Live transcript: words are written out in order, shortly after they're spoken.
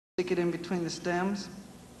Stick it in between the stems,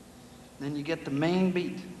 then you get the main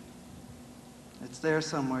beat. It's there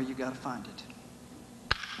somewhere, you got to find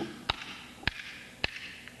it.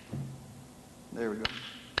 There we go.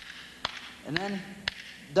 And then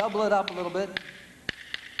double it up a little bit.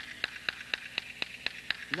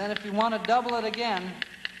 And then if you want to double it again,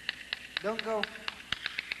 don't go.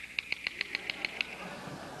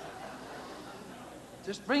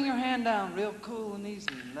 Just bring your hand down real cool and easy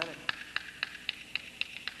and let it,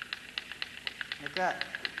 like that.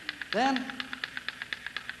 Then,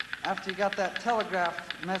 after you got that telegraph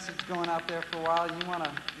message going out there for a while, you want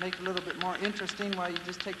to make it a little bit more interesting while you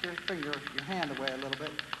just take your hand away a little bit.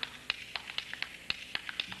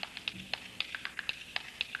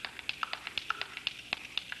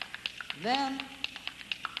 Then,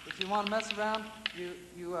 if you want to mess around,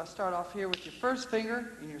 you start off here with your first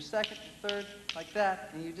finger and your second and third, like that,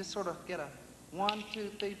 and you just sort of get a 1, 2,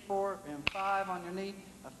 3, 4, and 5 on your knee,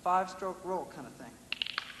 a 5-stroke roll kind of thing.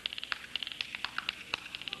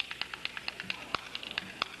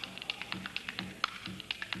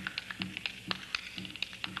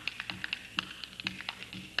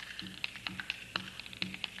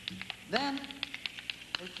 Then,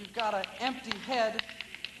 if you've got an empty head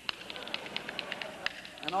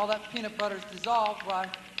and all that peanut butter's dissolved, why,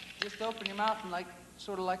 just open your mouth and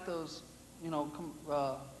sort of like those,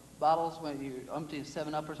 bottles when you empty a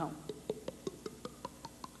 7-Up or something.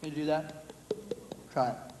 Can you do that? Try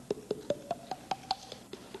it.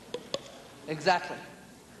 Exactly.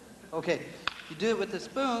 Okay. You do it with the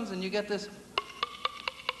spoons and you get this.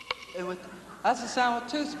 That's the sound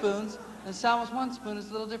with 2 spoons, and the sound with 1 spoon is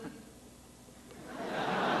a little different.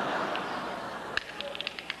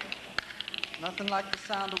 Nothing like the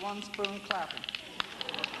sound of 1 spoon clapping.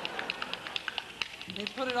 And you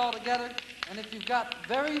put it all together, and if you've got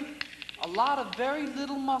a lot of very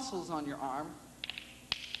little muscles on your arm,